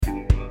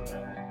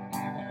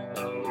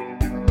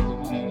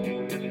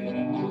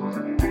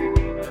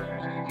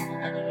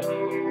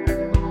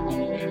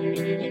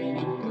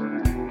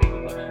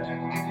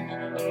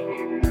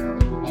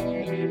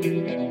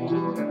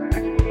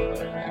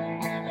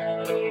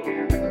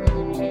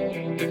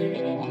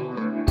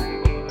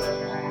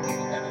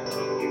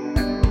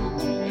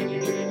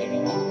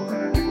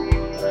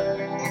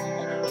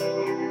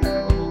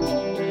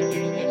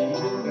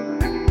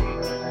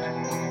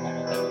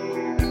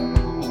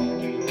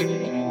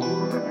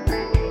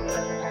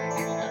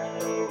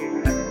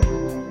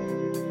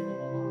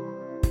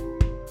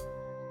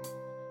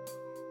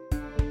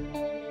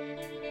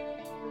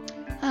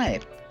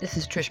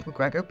This is Trish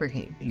MacGregor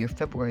bringing you your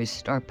February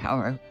Star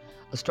Power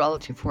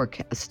astrology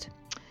forecast.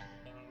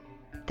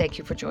 Thank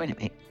you for joining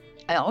me.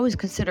 I always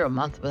consider a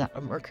month without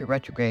a Mercury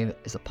retrograde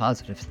as a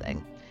positive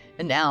thing.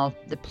 And now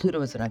that Pluto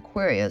is in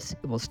Aquarius,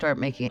 it will start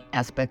making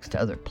aspects to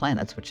other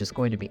planets, which is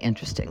going to be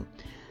interesting.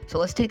 So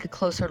let's take a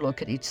closer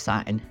look at each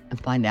sign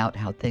and find out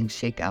how things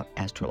shake out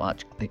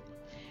astrologically.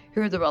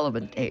 Here are the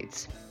relevant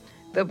dates.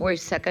 February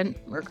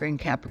 2nd, Mercury in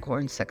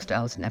Capricorn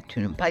sextiles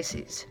Neptune in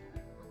Pisces.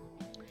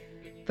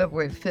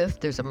 February 5th,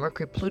 there's a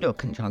Mercury-Pluto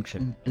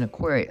conjunction in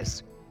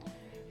Aquarius.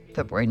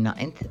 February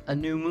 9th, a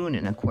new moon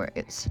in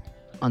Aquarius.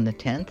 On the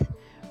 10th,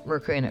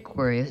 Mercury in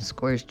Aquarius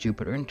squares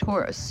Jupiter in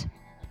Taurus.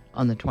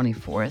 On the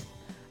 24th,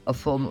 a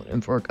full moon in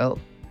Virgo,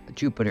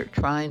 Jupiter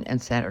trine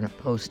and Saturn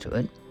opposed to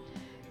it.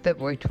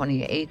 February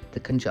 28th, the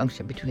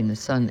conjunction between the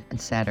Sun and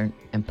Saturn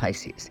in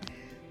Pisces.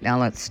 Now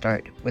let's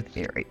start with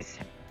Aries.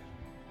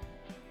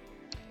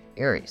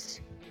 Aries.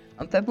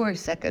 On February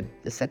 2nd,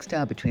 the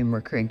sextile between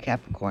Mercury in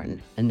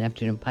Capricorn and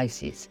Neptune in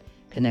Pisces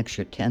connects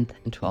your 10th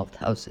and 12th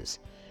houses.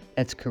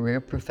 That's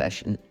career,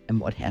 profession, and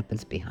what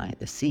happens behind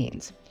the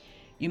scenes.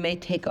 You may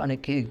take on a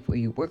gig where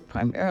you work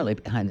primarily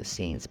behind the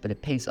scenes, but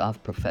it pays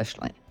off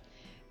professionally.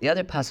 The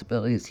other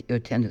possibility is you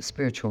attend a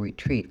spiritual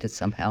retreat that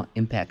somehow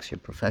impacts your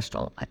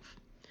professional life.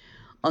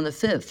 On the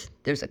 5th,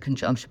 there's a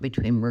conjunction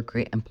between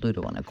Mercury and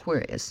Pluto in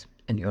Aquarius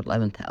in your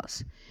 11th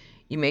house.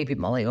 You may be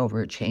mulling over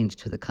a change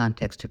to the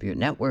context of your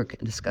network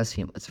and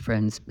discussing it with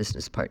friends,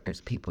 business partners,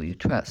 people you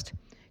trust.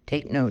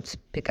 Take notes,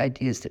 pick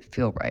ideas that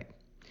feel right.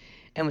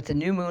 And with the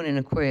new moon in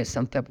Aquarius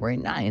on February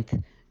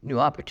 9th, new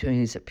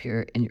opportunities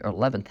appear in your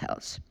 11th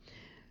house.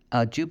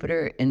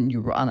 Jupiter in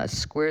Uranus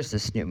squares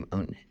this new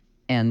moon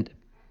and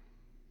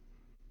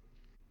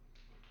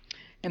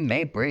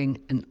may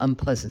bring an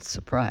unpleasant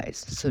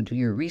surprise. So do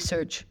your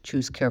research,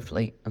 choose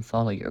carefully, and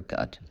follow your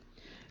gut.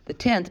 The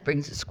 10th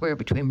brings a square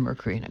between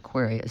Mercury in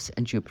Aquarius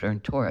and Jupiter in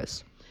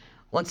Taurus.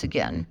 Once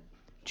again,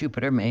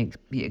 Jupiter may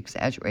be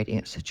exaggerating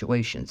a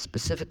situation,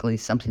 specifically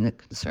something that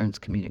concerns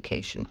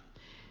communication.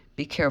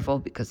 Be careful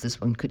because this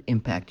one could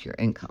impact your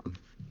income.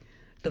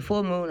 The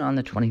full moon on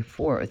the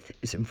 24th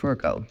is in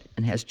Virgo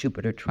and has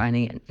Jupiter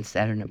trining and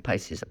Saturn and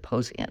Pisces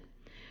opposing it.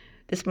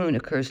 This moon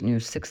occurs in your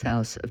 6th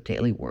house of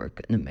daily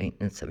work and the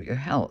maintenance of your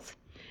health.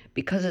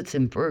 Because it's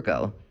in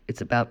Virgo,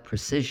 it's about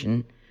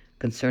precision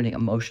concerning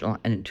emotional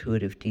and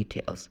intuitive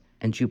details,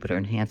 and Jupiter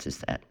enhances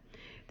that.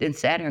 Then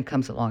Saturn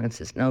comes along and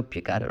says, nope,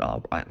 you got it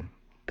all wrong.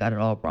 Got it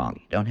all wrong.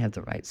 You don't have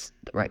the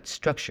right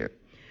structure.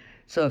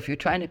 So if you're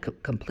trying to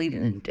complete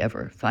an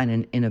endeavor, find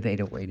an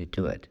innovative way to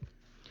do it.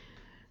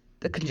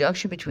 The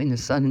conjunction between the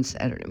Sun and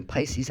Saturn in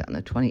Pisces on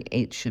the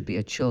 28th should be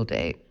a chill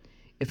day.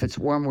 If it's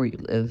warm where you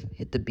live,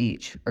 hit the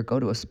beach or go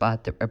to a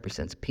spot that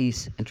represents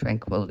peace and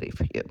tranquility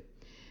for you.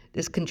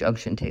 This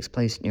conjunction takes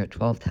place in your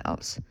 12th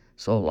house,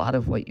 so a lot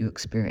of what you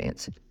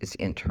experience is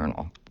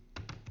internal.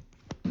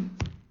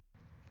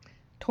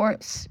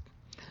 Taurus.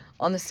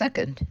 On the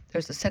 2nd,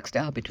 there's a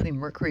sextile between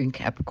Mercury in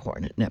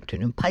Capricorn and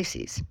Neptune in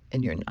Pisces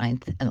in your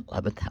 9th and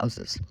 11th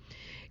houses.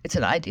 It's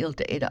an ideal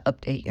day to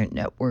update your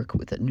network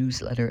with a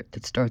newsletter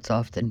that starts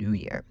off the new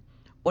year.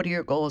 What are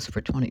your goals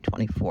for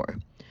 2024?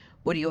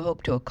 What do you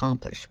hope to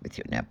accomplish with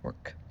your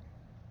network?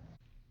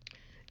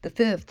 The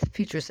 5th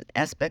features an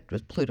aspect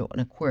with Pluto in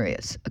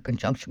Aquarius, a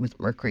conjunction with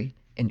Mercury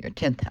in your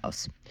 10th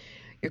house.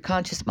 Your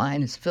conscious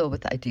mind is filled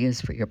with ideas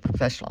for your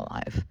professional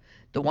life.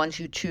 The ones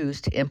you choose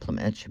to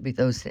implement should be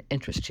those that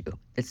interest you,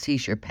 that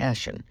seize your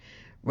passion,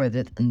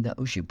 rather than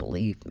those you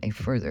believe may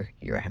further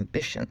your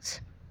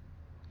ambitions.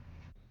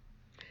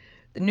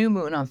 The new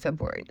moon on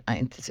February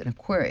 9th is in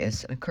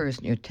Aquarius and occurs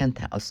in your 10th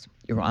house.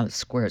 Uranus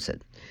squares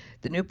it.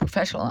 The new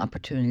professional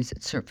opportunities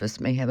that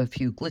surface may have a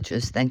few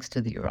glitches thanks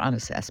to the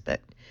Uranus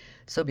aspect,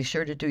 so be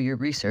sure to do your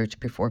research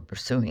before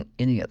pursuing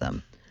any of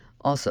them.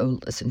 Also,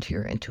 listen to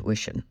your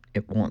intuition.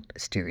 It won't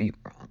steer you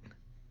wrong.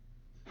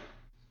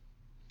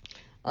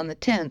 On the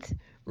 10th,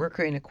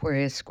 Mercury in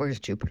Aquarius squares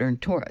Jupiter in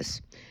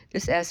Taurus.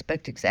 This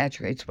aspect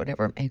exaggerates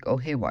whatever may go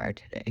haywire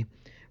today.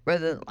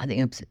 Rather than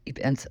letting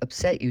events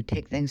upset you,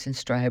 take things in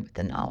stride with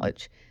the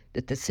knowledge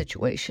that the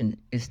situation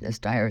isn't as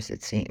dire as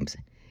it seems.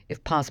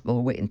 If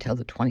possible, wait until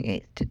the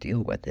 28th to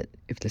deal with it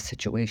if the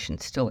situation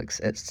still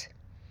exists.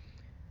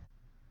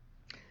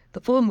 The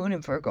full moon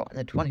in Virgo on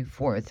the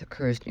 24th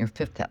occurs in your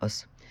 5th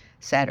house.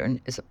 Saturn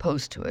is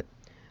opposed to it.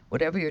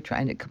 Whatever you're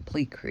trying to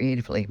complete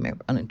creatively may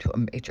run into a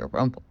major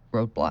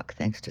roadblock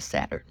thanks to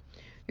Saturn.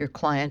 Your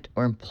client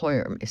or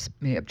employer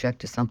may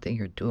object to something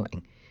you're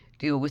doing.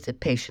 Deal with it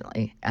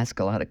patiently. Ask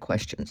a lot of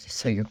questions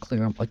so you're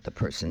clear on what the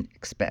person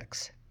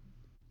expects.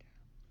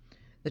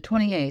 The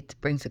 28th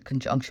brings a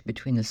conjunction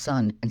between the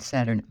Sun and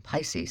Saturn in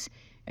Pisces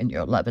in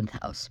your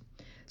 11th house.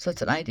 So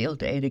it's an ideal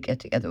day to get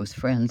together with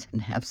friends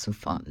and have some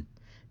fun.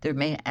 There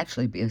may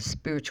actually be a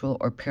spiritual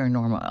or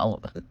paranormal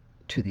element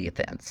to the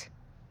events.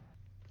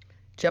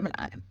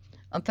 Gemini.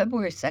 On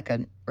February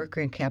 2nd,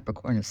 Mercury in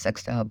Capricorn is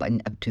sextile by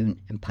Neptune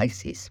in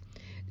Pisces.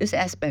 This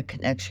aspect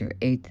connects your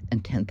 8th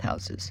and 10th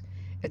houses.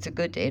 It's a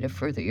good day to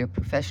further your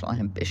professional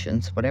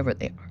ambitions, whatever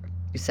they are.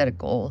 You set a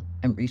goal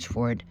and reach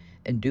for it,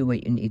 and do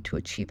what you need to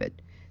achieve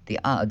it. The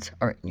odds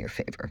are in your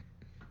favor.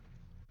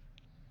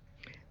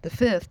 The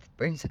fifth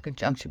brings a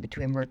conjunction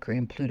between Mercury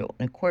and Pluto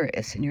in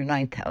Aquarius in your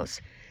ninth house.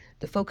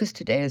 The focus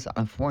today is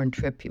on a foreign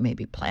trip you may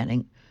be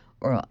planning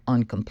or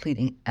on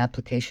completing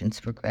applications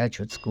for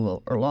graduate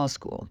school or law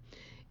school.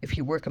 If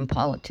you work in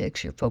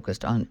politics, you're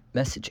focused on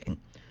messaging.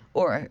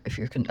 Or if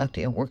you're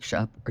conducting a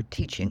workshop or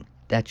teaching,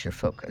 that's your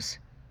focus.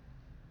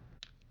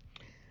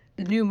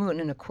 The new moon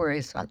in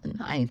Aquarius on the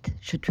ninth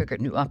should trigger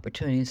new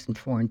opportunities in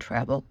foreign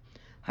travel,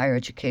 higher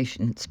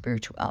education, and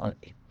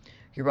spirituality.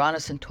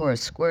 Uranus and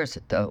Taurus squares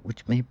it, though,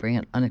 which may bring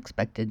an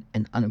unexpected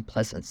and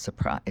unpleasant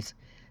surprise.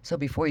 So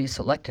before you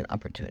select an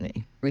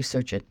opportunity,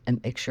 research it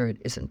and make sure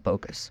it isn't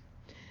bogus.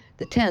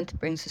 The 10th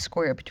brings a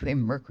square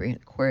between Mercury in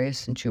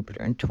Aquarius and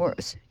Jupiter in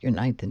Taurus, your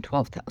 9th and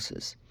 12th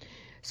houses.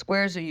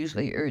 Squares are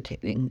usually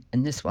irritating,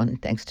 and this one,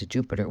 thanks to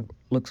Jupiter,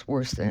 looks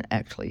worse than it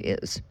actually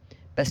is.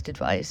 Best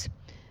advice: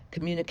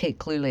 communicate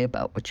clearly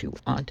about what you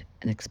want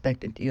and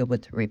expect to deal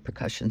with the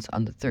repercussions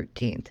on the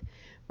 13th,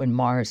 when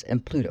Mars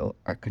and Pluto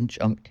are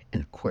conjunct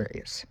in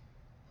Aquarius.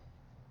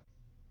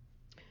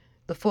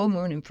 The full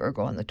moon in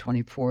Virgo on the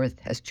 24th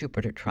has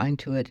Jupiter trine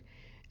to it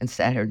and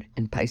Saturn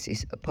in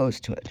Pisces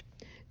opposed to it.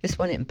 This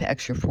one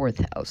impacts your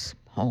 4th house,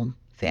 home,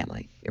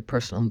 family, your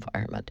personal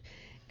environment,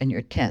 and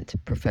your 10th,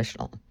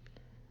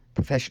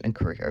 profession and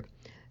career.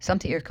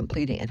 Something you're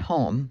completing at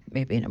home,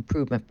 maybe an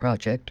improvement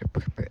project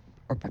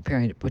or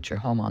preparing to put your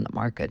home on the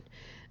market,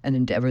 an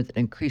endeavor that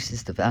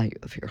increases the value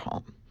of your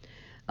home.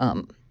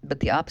 But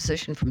the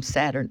opposition from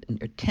Saturn in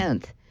your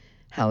 10th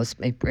house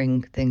may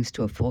bring things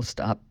to a full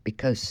stop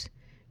because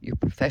your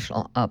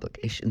professional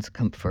obligations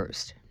come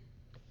first.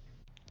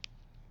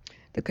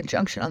 The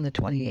conjunction on the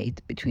 28th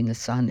between the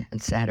Sun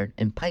and Saturn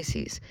in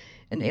Pisces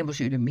enables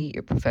you to meet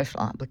your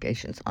professional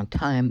obligations on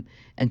time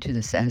and to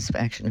the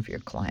satisfaction of your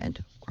client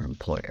or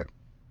employer.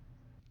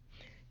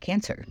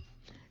 Cancer.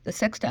 The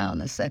sextile on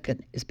the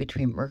 2nd is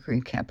between Mercury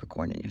and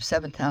Capricorn in your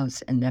 7th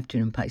house and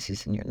Neptune and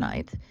Pisces in your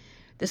 9th.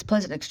 This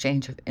pleasant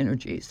exchange of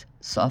energies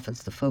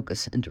softens the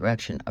focus and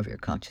direction of your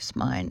conscious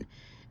mind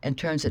and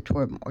turns it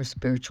toward more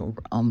spiritual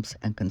realms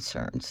and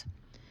concerns.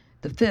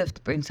 The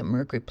 5th brings a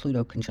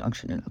Mercury-Pluto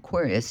conjunction in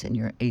Aquarius in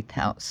your 8th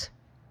house.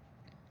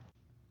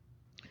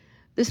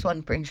 This one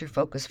brings your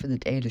focus for the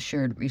day to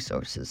shared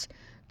resources,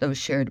 those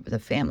shared with a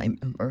family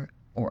member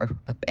or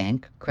a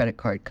bank, credit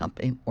card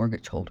company,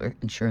 mortgage holder,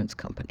 insurance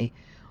company,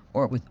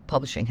 or with a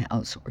publishing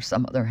house or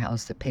some other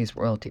house that pays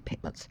royalty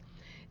payments.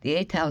 The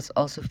 8th house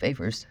also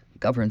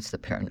governs the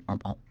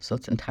paranormal, so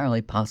it's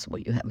entirely possible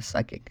you have a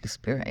psychic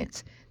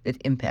experience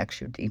that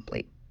impacts you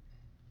deeply.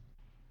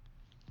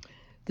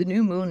 The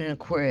new moon in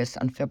Aquarius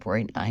on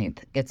February 9th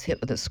gets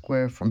hit with a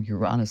square from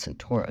Uranus and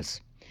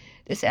Taurus.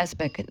 This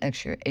aspect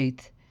connects your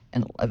 8th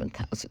and 11th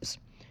houses.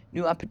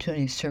 New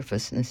opportunities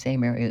surface in the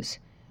same areas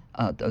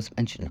those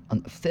mentioned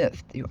on the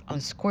 5th. The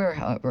Uranus square,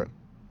 however,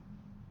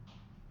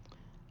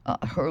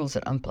 hurls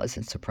an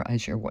unpleasant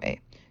surprise your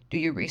way. Do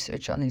your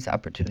research on these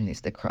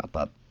opportunities that crop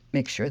up.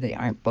 Make sure they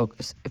aren't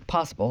bogus. If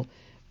possible,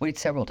 wait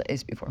several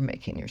days before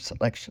making your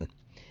selection.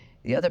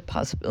 The other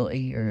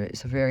possibility here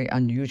is a very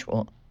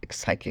unusual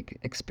psychic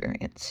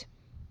experience.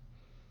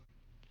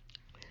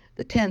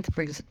 The 10th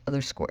brings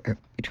another square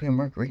between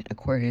Mercury in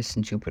Aquarius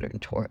and Jupiter in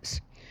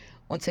Taurus.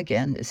 Once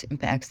again, this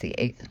impacts the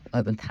 8th and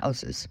 11th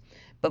houses,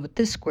 but with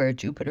this square,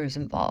 Jupiter is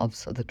involved,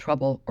 so the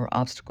trouble or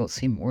obstacles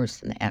seem worse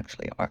than they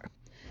actually are.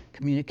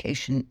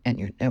 Communication and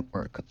your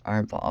network are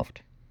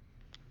involved.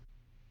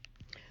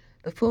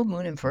 The full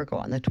moon in Virgo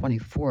on the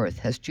 24th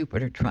has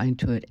Jupiter trine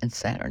to it and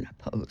Saturn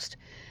opposed.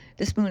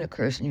 This moon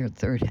occurs in your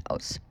 3rd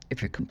house.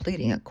 If you're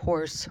completing a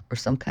course or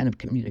some kind of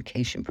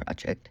communication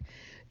project,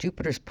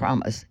 Jupiter's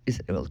promise is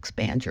that it will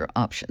expand your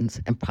options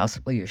and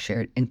possibly your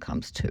shared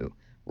incomes too,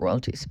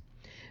 royalties.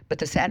 But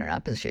the Saturn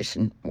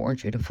opposition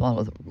warns you to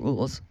follow the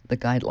rules, the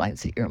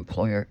guidelines that your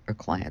employer or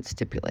client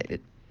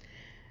stipulated.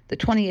 The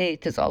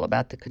 28th is all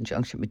about the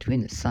conjunction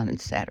between the Sun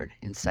and Saturn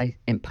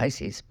in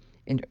Pisces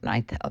in your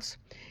 9th house.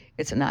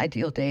 It's an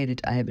ideal day to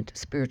dive into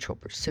spiritual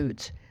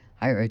pursuits,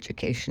 higher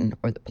education,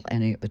 or the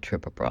planning of a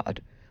trip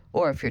abroad.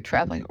 Or if you're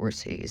traveling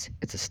overseas,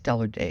 it's a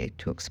stellar day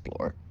to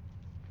explore.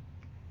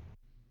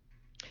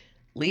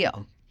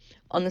 Leo.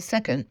 On the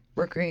 2nd,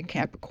 Mercury in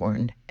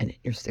Capricorn and in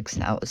your 6th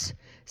house,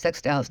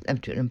 sextiles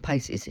Neptune and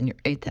Pisces in your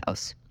 8th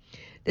house.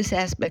 This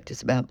aspect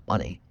is about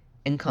money,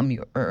 income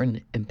you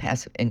earn, and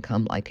passive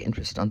income like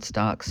interest on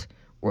stocks,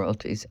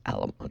 royalties,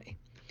 alimony.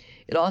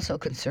 It also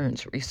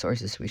concerns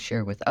resources we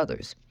share with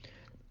others,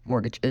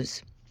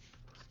 mortgages,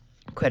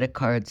 credit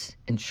cards,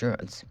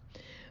 insurance.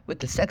 With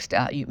the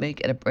sextile, you may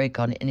get a break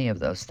on any of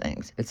those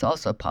things. It's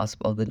also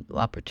possible that new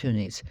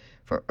opportunities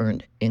for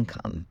earned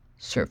income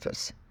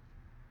surface.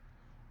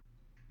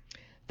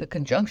 The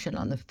conjunction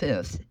on the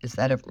 5th is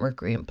that of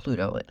Mercury and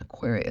Pluto in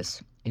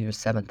Aquarius in your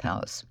 7th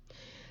house.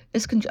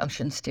 This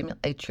conjunction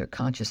stimulates your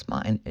conscious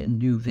mind in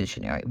new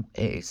visionary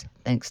ways,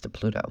 thanks to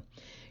Pluto.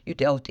 You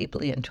delve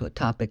deeply into a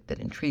topic that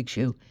intrigues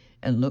you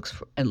and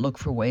look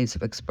for ways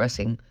of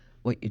expressing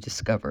what you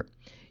discover.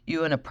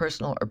 You and a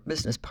personal or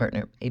business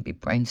partner may be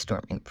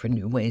brainstorming for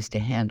new ways to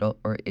handle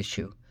an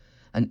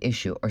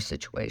issue or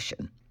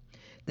situation.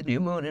 The new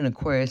moon in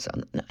Aquarius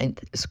on the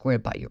 9th is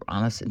squared by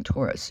Uranus and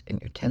Taurus in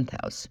your 10th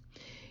house.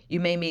 You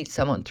may meet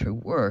someone through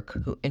work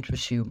who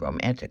interests you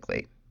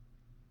romantically,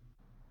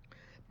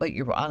 but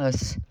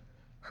Uranus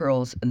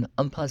hurls an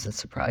unpleasant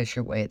surprise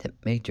your way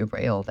that may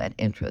derail that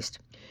interest.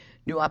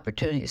 New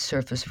opportunities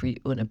surface for you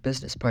and a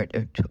business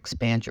partner to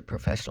expand your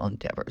professional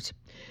endeavors.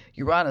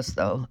 Uranus,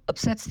 though,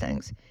 upsets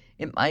things.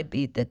 It might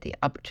be that the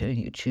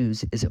opportunity you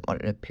choose isn't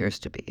what it appears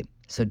to be,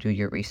 so do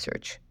your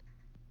research.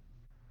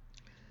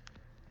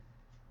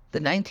 The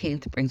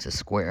 19th brings a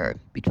square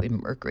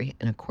between Mercury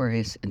in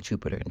Aquarius and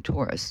Jupiter in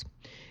Taurus.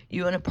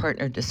 You and a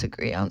partner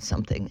disagree on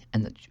something,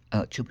 and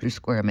the Jupiter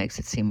square makes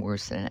it seem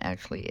worse than it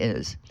actually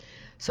is.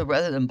 So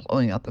rather than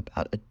blowing up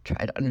about it,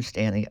 try to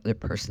understand the other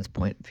person's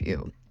point of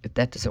view. If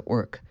that doesn't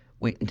work,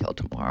 wait until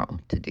tomorrow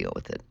to deal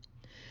with it.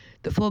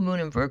 The full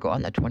moon in Virgo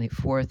on the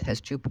 24th has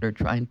Jupiter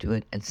trine to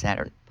it and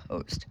Saturn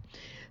opposed.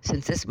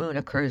 Since this moon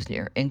occurs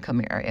near your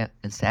income area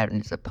and Saturn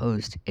is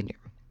opposed in your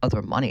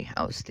other money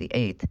house, the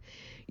 8th,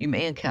 you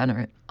may encounter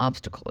an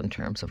obstacle in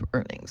terms of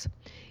earnings.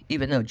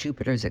 Even though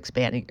Jupiter is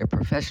expanding your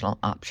professional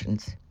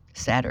options,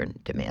 Saturn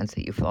demands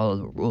that you follow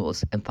the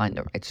rules and find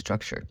the right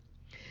structure.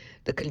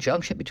 The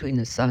conjunction between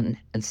the Sun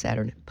and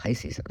Saturn in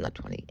Pisces on the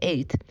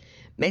 28th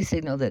may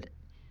signal that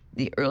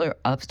the earlier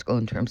obstacle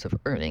in terms of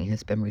earning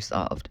has been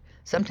resolved.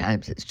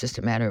 Sometimes it's just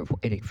a matter of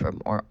waiting for a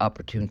more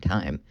opportune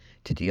time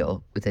to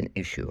deal with an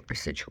issue or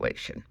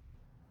situation.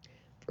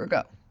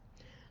 Virgo.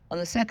 On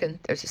the 2nd,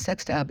 there's a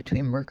sextile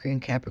between Mercury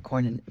and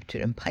Capricorn and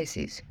Neptune and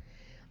Pisces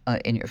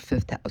in your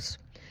 5th house.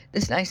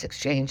 This nice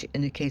exchange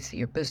indicates that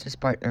your business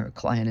partner or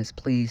client is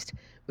pleased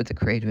with the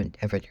creative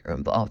endeavor you're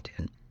involved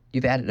in.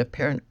 You've added a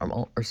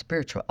paranormal or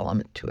spiritual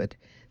element to it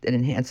that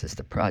enhances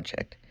the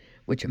project,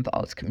 which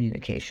involves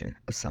communication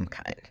of some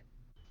kind.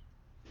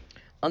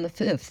 On the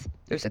 5th,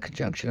 there's a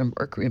conjunction of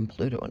Mercury and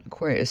Pluto in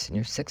Aquarius in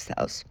your 6th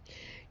house.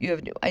 You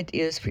have new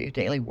ideas for your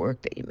daily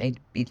work that you may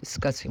be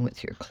discussing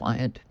with your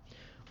client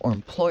or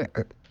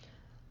employer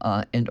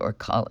and or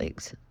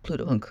colleagues.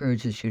 Pluto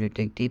encourages you to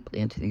dig deeply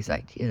into these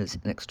ideas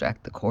and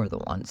extract the core of the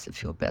ones that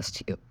feel best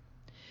to you.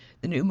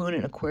 The new moon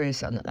in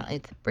Aquarius on the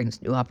 9th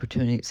brings new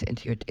opportunities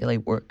into your daily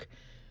work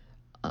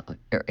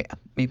area,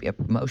 maybe a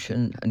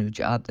promotion, a new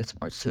job that's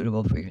more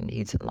suitable for your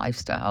needs and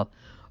lifestyle,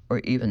 or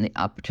even the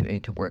opportunity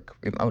to work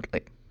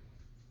remotely.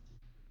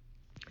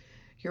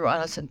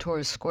 Uranus and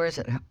Taurus squares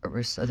it,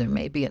 however, so there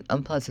may be an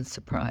unpleasant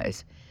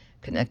surprise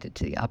connected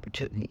to the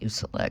opportunity you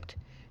select.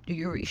 Do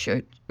your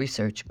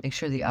research, make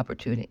sure the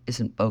opportunity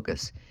isn't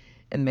bogus,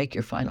 and make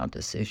your final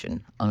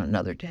decision on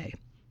another day.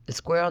 The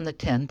square on the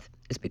 10th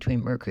is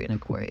between Mercury in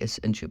Aquarius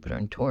and Jupiter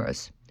in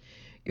Taurus.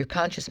 Your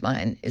conscious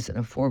mind is in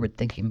a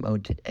forward-thinking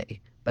mode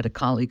today, but a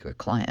colleague or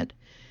client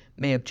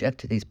may object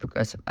to these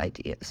progressive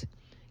ideas.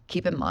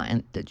 Keep in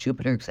mind that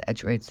Jupiter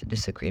exaggerates the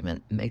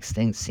disagreement and makes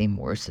things seem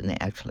worse than they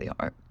actually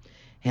are.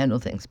 Handle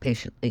things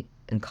patiently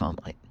and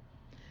calmly.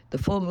 The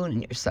full moon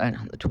in your sign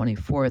on the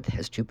 24th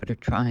has Jupiter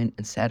trine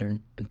and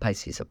Saturn in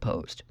Pisces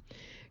opposed.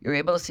 You're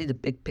able to see the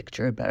big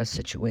picture about a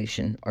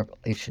situation or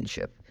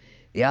relationship.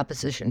 The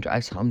opposition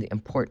drives home the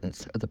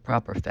importance of the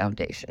proper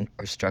foundation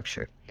or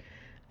structure.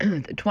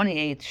 The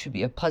 28th should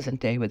be a pleasant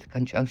day with a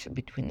conjunction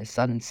between the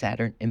Sun and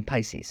Saturn in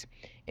Pisces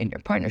in your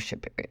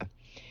partnership area.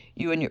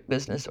 You and your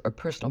business or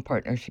personal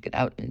partner should get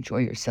out and enjoy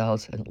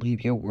yourselves and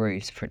leave your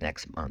worries for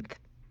next month.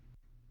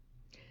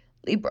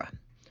 Libra.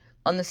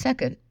 On the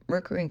 2nd,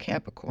 Mercury in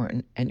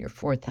Capricorn and your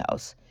 4th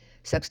house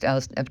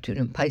sextiles Neptune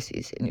and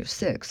Pisces in your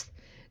 6th.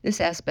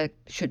 This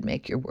aspect should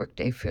make your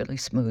workday fairly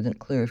smooth and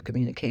clear of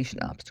communication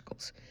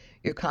obstacles.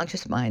 Your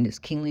conscious mind is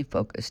keenly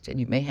focused, and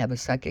you may have a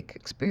psychic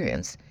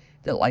experience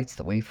that lights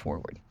the way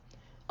forward.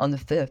 On the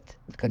 5th,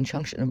 the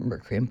conjunction of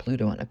Mercury and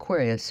Pluto in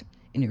Aquarius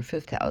in your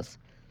 5th house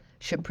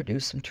should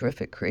produce some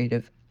terrific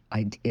creative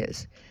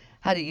ideas.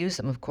 How to use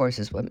them, of course,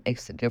 is what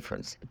makes the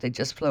difference. If they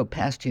just flow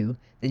past you,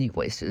 then you've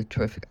wasted a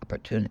terrific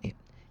opportunity.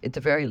 At the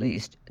very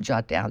least,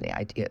 jot down the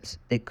ideas.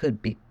 They could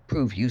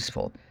prove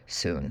useful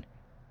soon.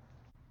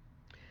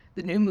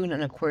 The new moon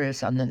in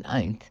Aquarius on the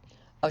 9th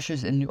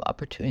ushers in new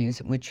opportunities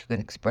in which you can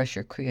express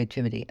your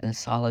creativity in a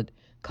solid,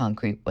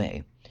 concrete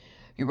way.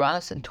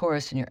 Uranus and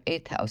Taurus in your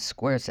 8th house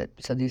squares it,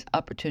 so these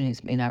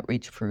opportunities may not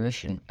reach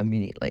fruition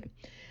immediately.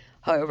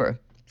 However,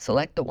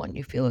 select the one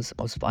you feel is the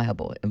most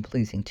viable and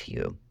pleasing to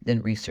you,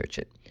 then research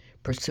it.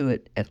 Pursue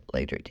it at a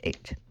later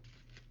date.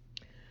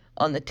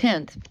 On the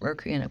 10th,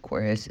 Mercury in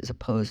Aquarius is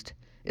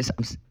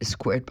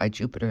squared by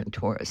Jupiter in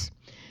Taurus.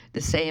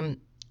 The same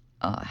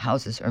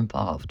houses are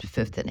involved,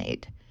 5th and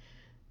 8th.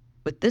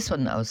 With this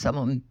one, though,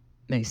 someone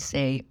may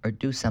say or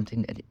do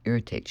something that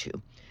irritates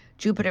you.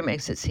 Jupiter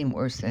makes it seem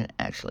worse than it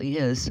actually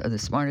is, so the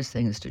smartest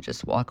thing is to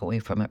just walk away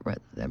from it rather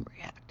than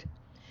react.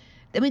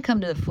 Then we come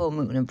to the full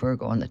moon in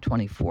Virgo on the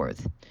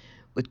 24th,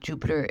 with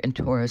Jupiter in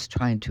Taurus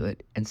trine to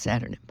it and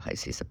Saturn in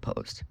Pisces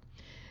opposed.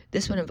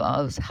 This one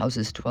involves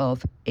houses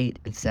 12, 8,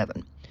 and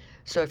 7.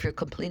 So if you're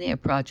completing a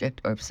project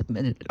or have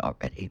submitted it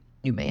already,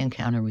 You may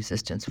encounter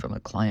resistance from a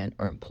client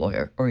or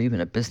employer or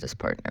even a business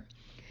partner.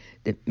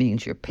 That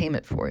means your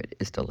payment for it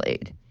is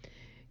delayed.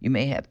 You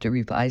may have to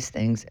revise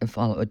things and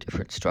follow a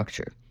different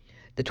structure.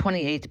 The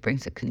 28th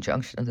brings a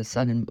conjunction of the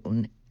Sun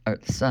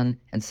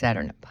and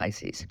Saturn in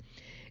Pisces.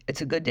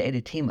 It's a good day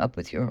to team up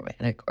with your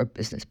romantic or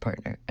business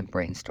partner and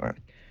brainstorm,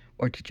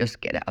 or to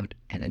just get out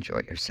and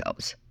enjoy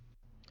yourselves.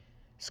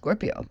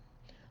 Scorpio.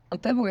 On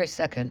February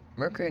 2nd,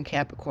 Mercury in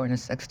Capricorn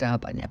is sextile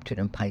by Neptune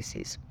in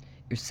Pisces,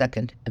 your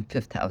second and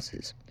fifth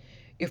houses.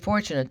 You're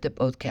fortunate that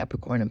both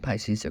Capricorn and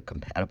Pisces are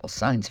compatible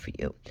signs for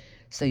you,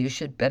 so you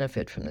should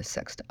benefit from this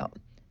sextile.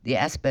 The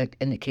aspect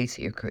indicates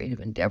that your creative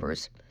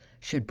endeavors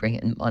should bring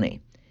in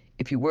money.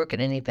 If you work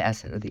in any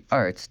facet of the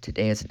arts,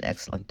 today is an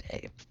excellent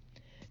day.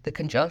 The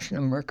conjunction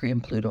of Mercury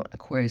and Pluto in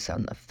Aquarius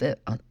on the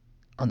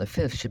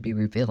 5th should be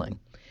revealing.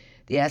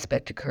 The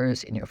aspect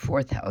occurs in your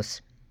fourth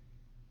house,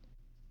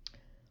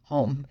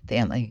 home,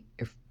 family,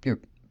 your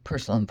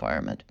personal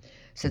environment.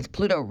 Since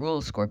Pluto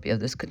rules Scorpio,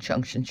 this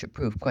conjunction should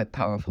prove quite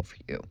powerful for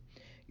you.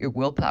 Your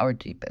willpower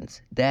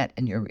deepens. That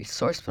and your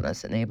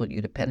resourcefulness enable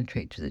you to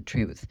penetrate to the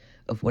truth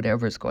of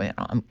whatever is going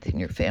on within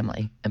your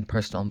family and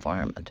personal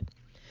environment.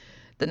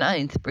 The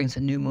 9th brings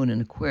a new moon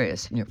in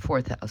Aquarius in your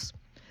fourth house.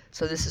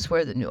 So this is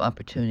where the new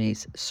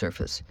opportunities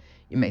surface.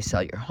 You may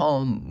sell your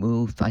home,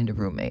 move, find a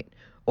roommate,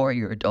 or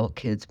your adult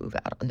kids move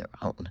out on their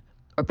own.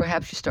 Or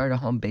perhaps you start a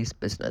home-based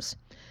business.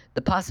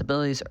 The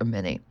possibilities are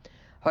many.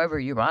 However,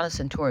 Uranus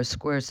and Taurus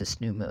squares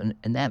this new moon,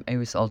 and that may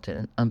result in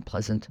an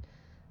unpleasant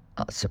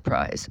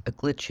surprise, a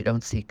glitch you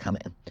don't see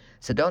coming.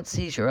 So don't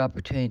seize your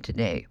opportunity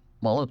today.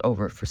 Mull it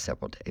over for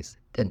several days,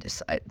 then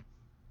decide.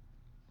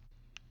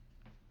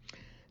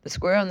 The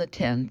square on the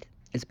 10th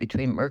is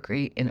between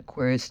Mercury in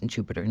Aquarius and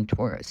Jupiter in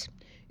Taurus,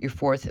 your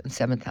fourth and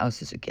seventh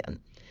houses again.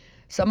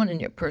 Someone in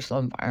your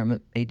personal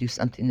environment may do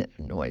something that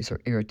annoys or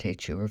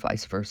irritates you, or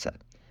vice versa.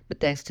 But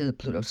thanks to the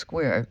Pluto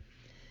square,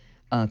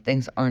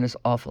 things aren't as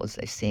awful as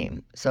they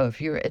seem. So if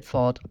you're at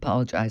fault,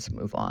 apologize and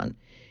move on.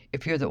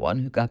 If you're the one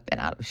who got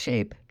bent out of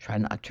shape, try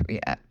not to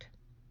react.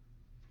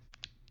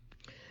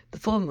 The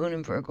full moon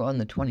in Virgo on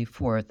the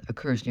 24th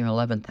occurs in your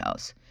 11th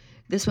house.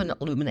 This one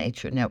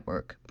illuminates your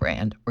network,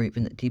 brand, or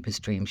even the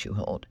deepest dreams you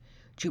hold.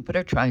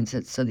 Jupiter trines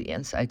it, so the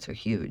insights are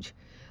huge.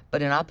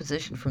 But an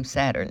opposition from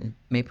Saturn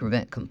may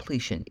prevent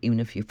completion even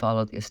if you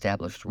follow the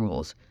established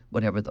rules,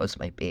 whatever those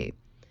might be.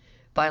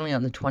 Finally,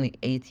 on the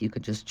 28th, you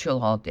could just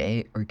chill all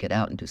day or get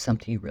out and do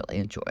something you really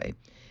enjoy.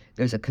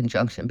 There's a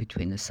conjunction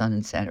between the Sun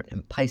and Saturn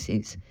in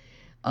Pisces,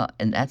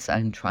 and that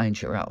sign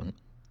trines your own.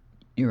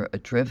 You're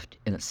adrift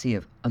in a sea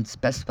of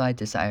unspecified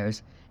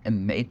desires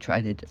and may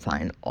try to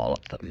define all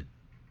of them.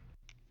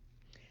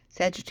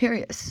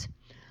 Sagittarius.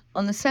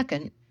 On the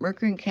 2nd,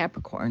 Mercury in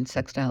Capricorn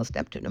sextiles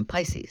Neptune in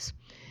Pisces.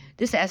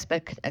 This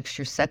aspect connects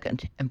your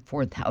second and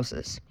fourth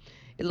houses.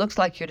 It looks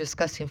like you're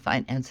discussing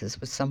finances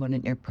with someone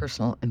in your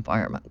personal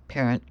environment,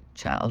 parent,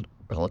 child,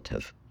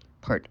 relative,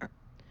 partner.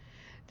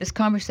 This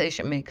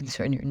conversation may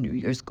concern your New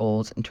Year's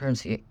goals in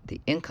terms of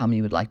the income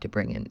you would like to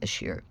bring in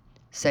this year.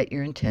 Set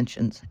your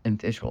intentions and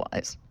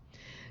visualize.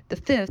 The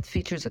 5th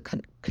features a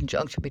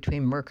conjunction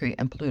between Mercury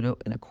and Pluto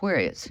in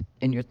Aquarius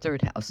in your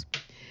third house.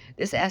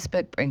 This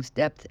aspect brings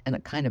depth and a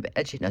kind of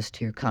edginess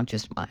to your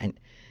conscious mind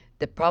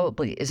that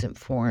probably isn't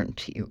foreign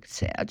to you,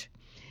 Sag,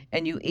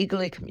 and you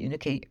eagerly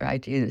communicate your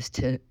ideas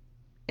to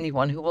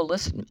anyone who will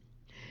listen.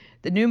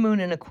 The new moon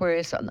in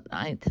Aquarius on the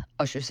 9th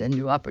ushers in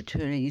new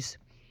opportunities,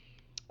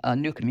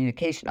 new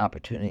communication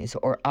opportunities,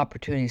 or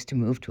opportunities to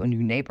move to a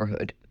new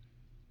neighborhood.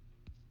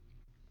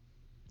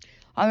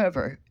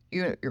 However,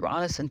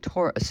 Uranus and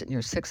Taurus in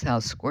your 6th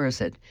house squares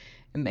it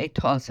and may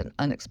toss an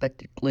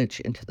unexpected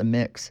glitch into the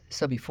mix.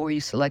 So before you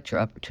select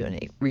your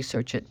opportunity,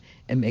 research it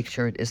and make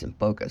sure it isn't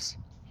bogus.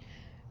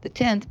 The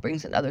 10th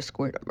brings another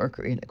square to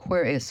Mercury in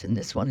Aquarius, and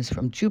this one is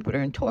from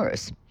Jupiter in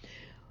Taurus.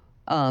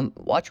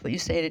 Watch what you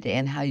say today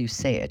and how you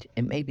say it.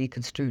 It may be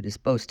construed as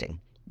boasting.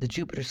 The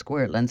Jupiter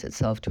square lends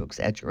itself to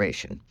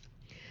exaggeration.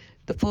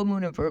 The full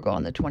moon in Virgo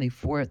on the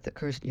 24th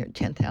occurs in your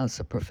 10th house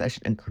of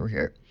profession and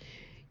career.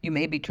 You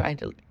may be trying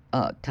to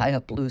tie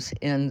up loose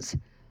ends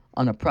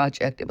on a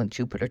project, and with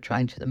Jupiter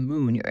trying to the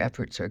moon, your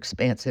efforts are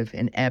expansive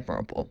and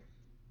admirable.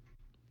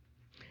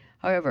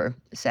 However,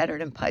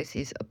 Saturn in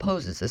Pisces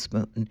opposes this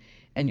moon,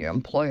 and your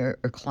employer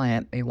or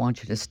client may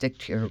want you to stick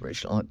to your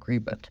original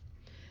agreement.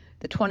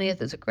 The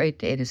 20th is a great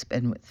day to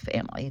spend with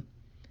family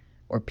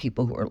or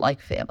people who are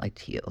like family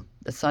to you.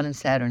 The Sun and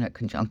Saturn are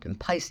conjunct in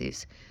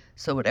Pisces,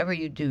 so whatever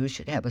you do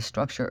should have a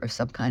structure or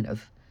some kind,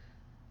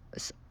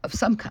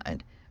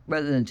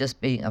 rather than just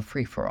being a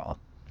free-for-all.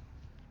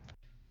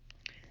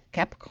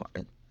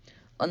 Capricorn.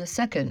 On the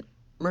 2nd,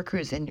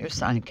 Mercury is in your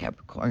sign,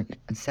 Capricorn,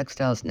 and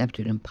sextiles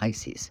Neptune in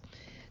Pisces.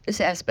 This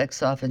aspect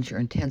softens your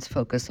intense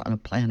focus on a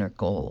plan or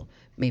goal,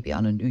 maybe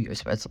on a New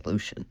Year's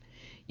resolution.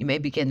 You may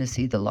begin to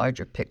see the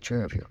larger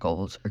picture of your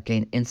goals or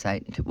gain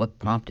insight into what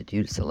prompted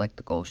you to select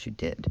the goals you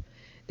did.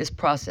 This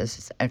process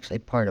is actually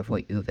part of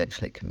what you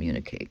eventually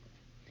communicate.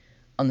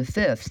 On the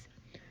 5th,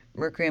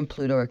 Mercury and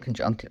Pluto are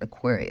conjunct in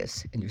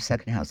Aquarius in your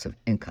 2nd house of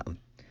income.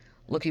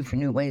 Looking for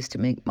new ways to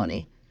make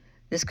money?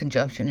 This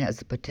conjunction has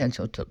the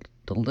potential to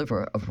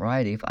deliver a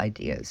variety of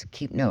ideas.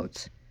 Keep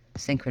notes.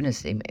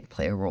 Synchronicity may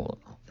play a role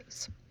in all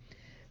this.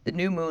 The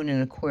new moon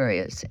in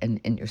Aquarius and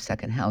in your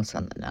second house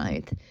on the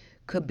 9th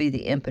could be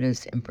the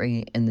impetus in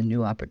bringing in the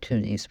new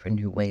opportunities for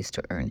new ways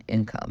to earn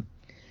income.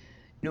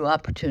 New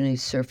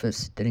opportunities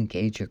surface that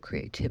engage your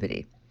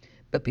creativity.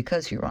 But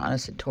because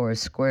Uranus and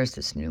Taurus squares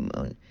this new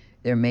moon,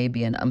 there may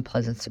be an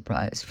unpleasant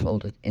surprise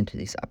folded into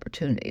these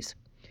opportunities.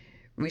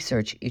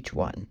 Research each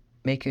one.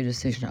 Make your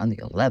decision on the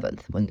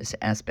 11th when this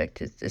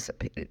aspect is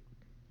dissipated.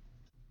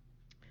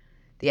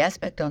 The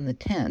aspect on the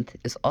 10th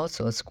is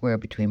also a square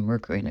between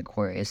Mercury in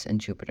Aquarius and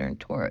Jupiter in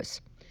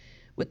Taurus.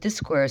 With this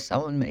square,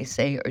 someone may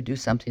say or do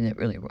something that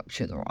really rubs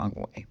you the wrong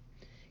way.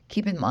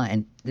 Keep in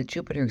mind that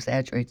Jupiter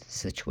exaggerates the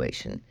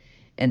situation,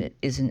 and it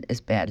isn't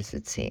as bad as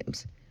it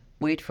seems.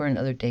 Wait for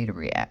another day to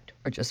react,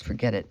 or just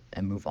forget it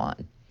and move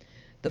on.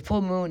 The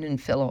full moon in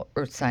fellow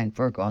Earth sign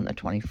Virgo on the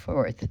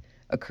 24th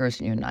occurs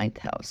in your 9th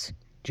house.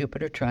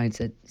 Jupiter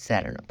trines it,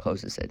 Saturn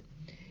opposes it.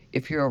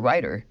 If you're a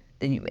writer,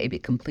 then you may be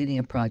completing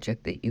a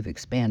project that you've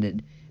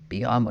expanded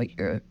beyond what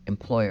your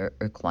employer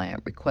or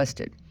client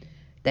requested.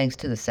 Thanks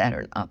to the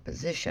Saturn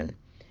opposition,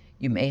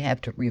 you may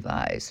have to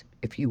revise.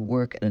 If you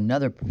work in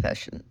another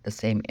profession, the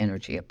same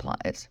energy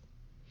applies.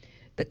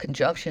 The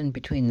conjunction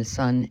between the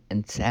Sun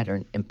and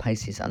Saturn in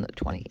Pisces on the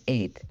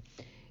 28th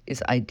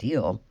is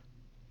ideal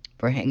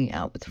for hanging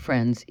out with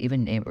friends,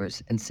 even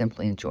neighbors, and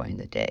simply enjoying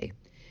the day.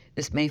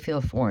 This may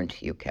feel foreign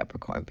to you,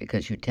 Capricorn,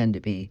 because you tend to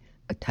be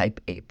a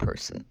type A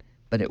person,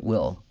 but it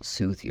will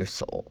soothe your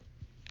soul.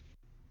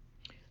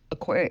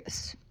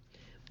 Aquarius.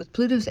 With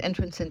Pluto's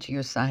entrance into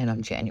your sign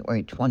on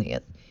January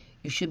 20th,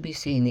 you should be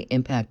seeing the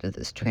impact of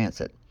this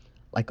transit,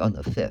 like on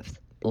the 5th.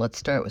 But let's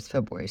start with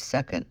February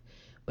 2nd,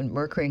 when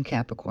Mercury in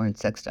Capricorn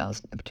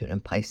sextiles Neptune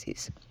in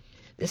Pisces.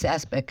 This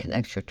aspect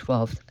connects your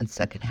 12th and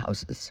 2nd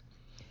houses.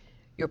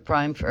 You're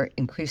primed for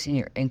increasing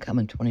your income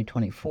in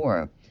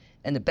 2024,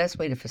 and the best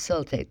way to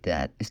facilitate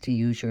that is to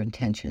use your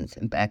intentions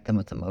and back them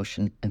with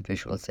emotion and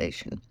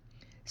visualization.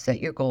 Set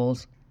your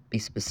goals, be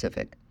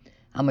specific.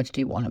 How much do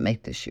you want to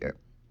make this year?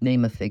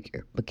 Name a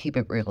figure, but keep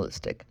it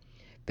realistic.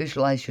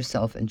 Visualize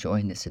yourself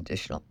enjoying this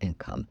additional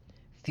income.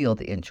 Feel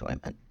the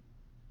enjoyment.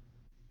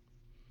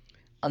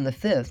 On the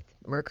 5th,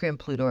 Mercury and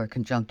Pluto are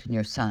conjunct in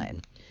your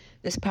sign.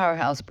 This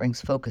powerhouse brings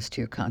focus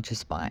to your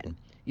conscious mind.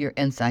 Your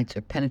insights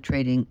are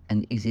penetrating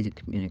and easy to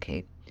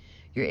communicate.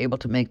 You're able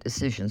to make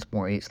decisions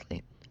more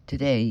easily.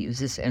 Today, use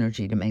this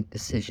energy to make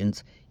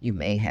decisions you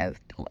may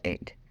have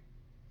delayed.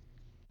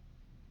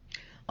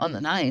 On the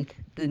 9th,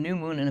 the new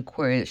moon in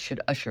Aquarius should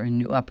usher in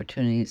new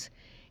opportunities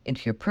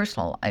into your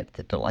personal life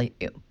that delight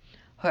you.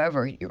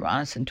 However,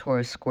 Uranus and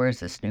Taurus squares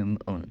this new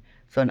moon,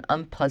 so an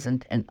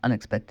unpleasant and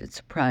unexpected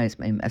surprise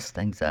may mess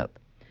things up.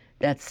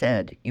 That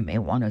said, you may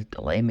want to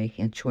delay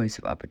making a choice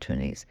of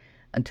opportunities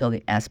until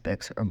the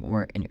aspects are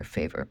more in your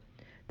favor.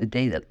 The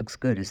day that looks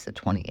good is the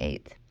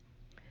 28th.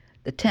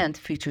 The 10th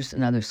features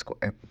another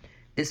square.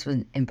 This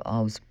one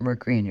involves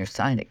Mercury in your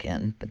sign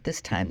again, but this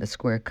time the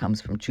square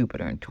comes from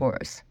Jupiter in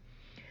Taurus.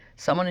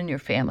 Someone in your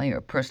family or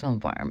personal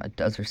environment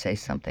does or says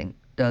something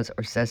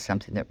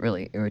that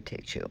really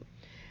irritates you.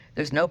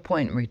 There's no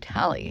point in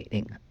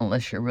retaliating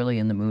unless you're really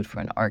in the mood for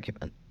an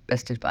argument.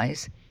 Best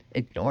advice?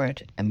 Ignore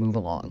it and move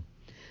along.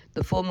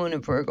 The full moon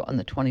in Virgo on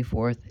the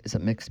 24th is a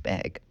mixed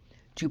bag.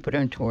 Jupiter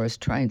in Taurus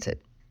trines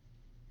it.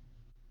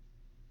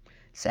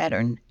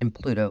 Saturn in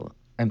Pluto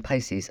and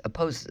Pisces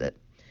opposes it.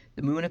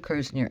 The moon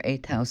occurs in your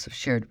 8th house of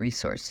shared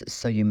resources,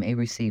 so you may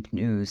receive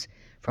news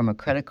from a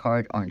credit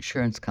card or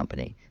insurance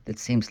company that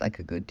seems like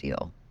a good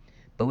deal.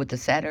 But with the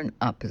Saturn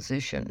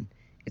opposition,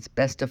 it's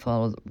best to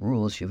follow the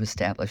rules you've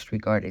established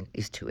regarding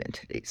these two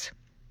entities.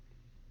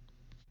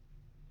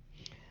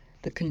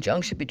 The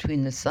conjunction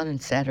between the Sun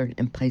and Saturn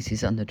in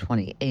Pisces on the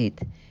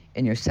 28th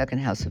in your 2nd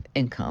house of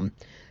income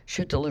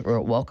should deliver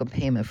a welcome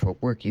payment for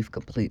work you've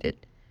completed.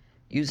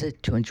 Use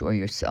it to enjoy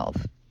yourself.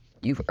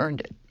 You've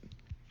earned it.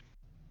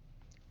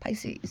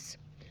 Pisces.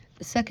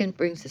 The 2nd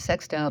brings the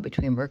sextile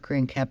between Mercury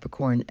and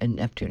Capricorn and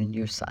Neptune in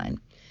your sign.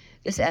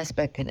 This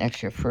aspect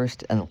connects your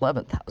 1st and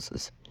 11th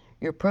houses.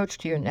 Your approach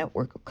to your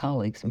network of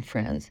colleagues and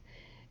friends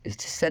is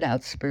to set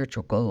out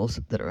spiritual goals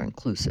that are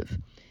inclusive.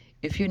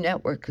 If your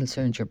network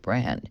concerns your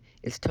brand,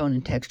 its tone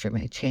and texture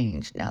may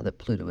change now that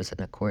Pluto is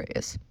in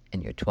Aquarius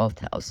in your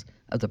 12th house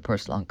of the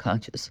personal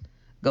unconscious.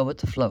 Go with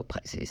the flow,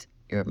 Pisces.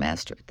 You're a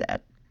master at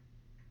that.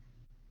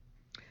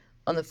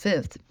 On the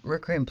 5th,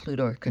 Mercury and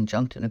Pluto are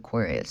conjunct in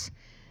Aquarius,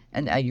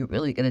 and now you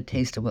really get a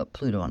taste of what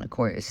Pluto in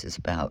Aquarius is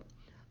about.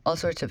 All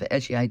sorts of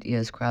edgy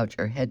ideas crowd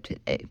your head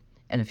today,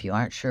 and if you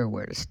aren't sure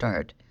where to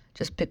start,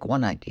 just pick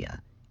one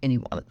idea, any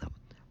one of them.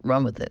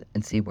 Run with it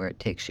and see where it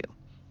takes you.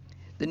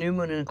 The new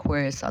moon in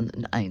Aquarius on the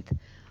 9th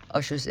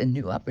ushers in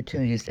new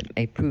opportunities that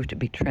may prove to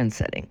be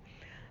trend-setting.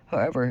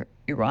 However,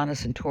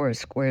 Uranus and Taurus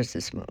squares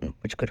this moon,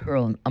 which could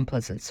hurl an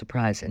unpleasant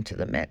surprise into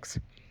the mix.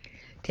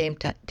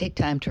 Take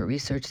time to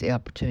research the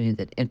opportunity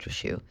that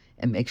interests you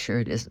and make sure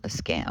it isn't a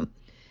scam.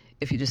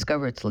 If you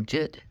discover it's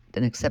legit,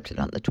 then accept it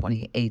on the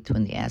 28th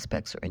when the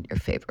aspects are in your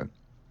favor.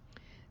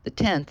 The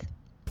 10th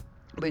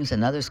brings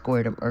another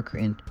square to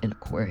Mercury in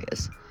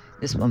Aquarius,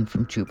 this one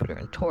from Jupiter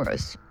in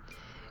Taurus.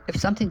 If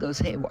something goes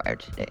haywire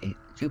today,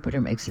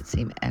 Jupiter makes it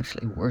seem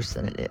actually worse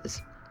than it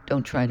is.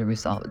 Don't try to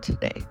resolve it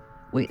today.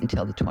 Wait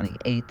until the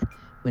 28th,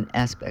 when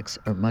aspects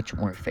are much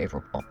more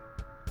favorable.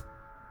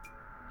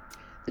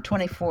 The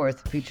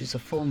 24th features a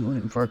full moon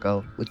in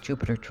Virgo with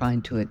Jupiter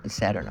trine to it and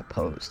Saturn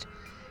opposed.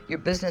 Your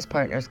business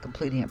partner is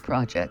completing a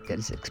project that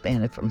is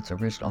expanded from its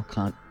original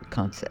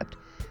concept.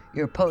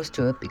 You're opposed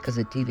to it because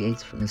it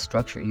deviates from the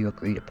structure you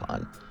agreed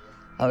upon.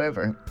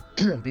 However,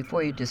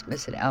 before you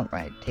dismiss it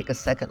outright, take a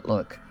second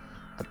look,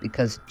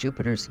 because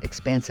Jupiter's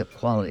expansive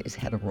qualities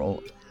had a role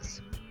in this.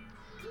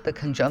 The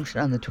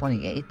conjunction on the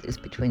 28th is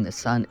between the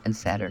Sun and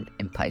Saturn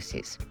in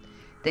Pisces.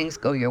 Things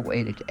go your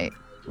way today.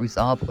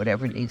 Resolve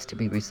whatever needs to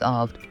be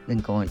resolved, then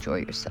go enjoy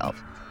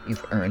yourself.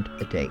 You've earned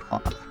a day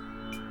off.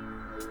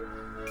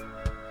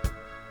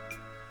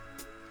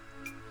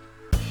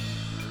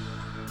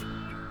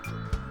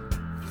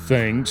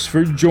 Thanks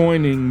for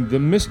joining the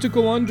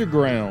Mystical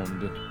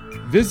Underground.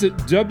 Visit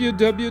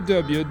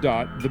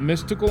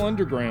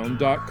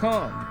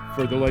www.themysticalunderground.com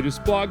for the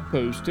latest blog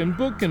post and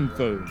book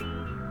info.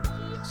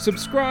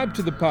 Subscribe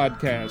to the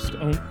podcast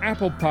on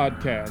Apple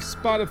Podcasts,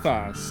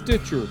 Spotify,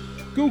 Stitcher,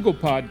 Google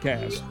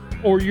Podcasts,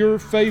 or your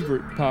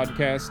favorite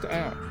podcast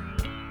app.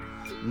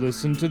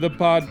 Listen to the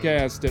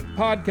podcast at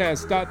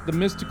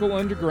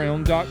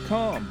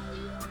podcast.themysticalunderground.com.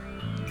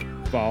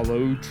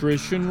 Follow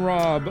Trish and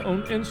Rob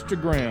on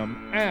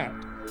Instagram at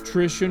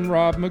Trish and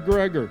Rob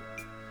MacGregor.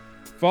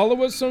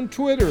 Follow us on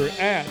Twitter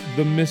at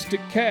The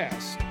Mystic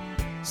Cast.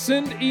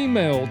 Send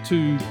email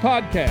to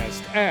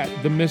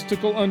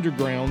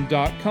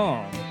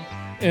podcast@themysticalunderground.com.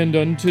 And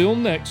until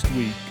next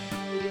week,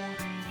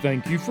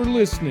 thank you for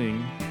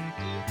listening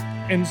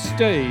and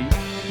stay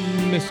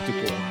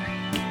mystical.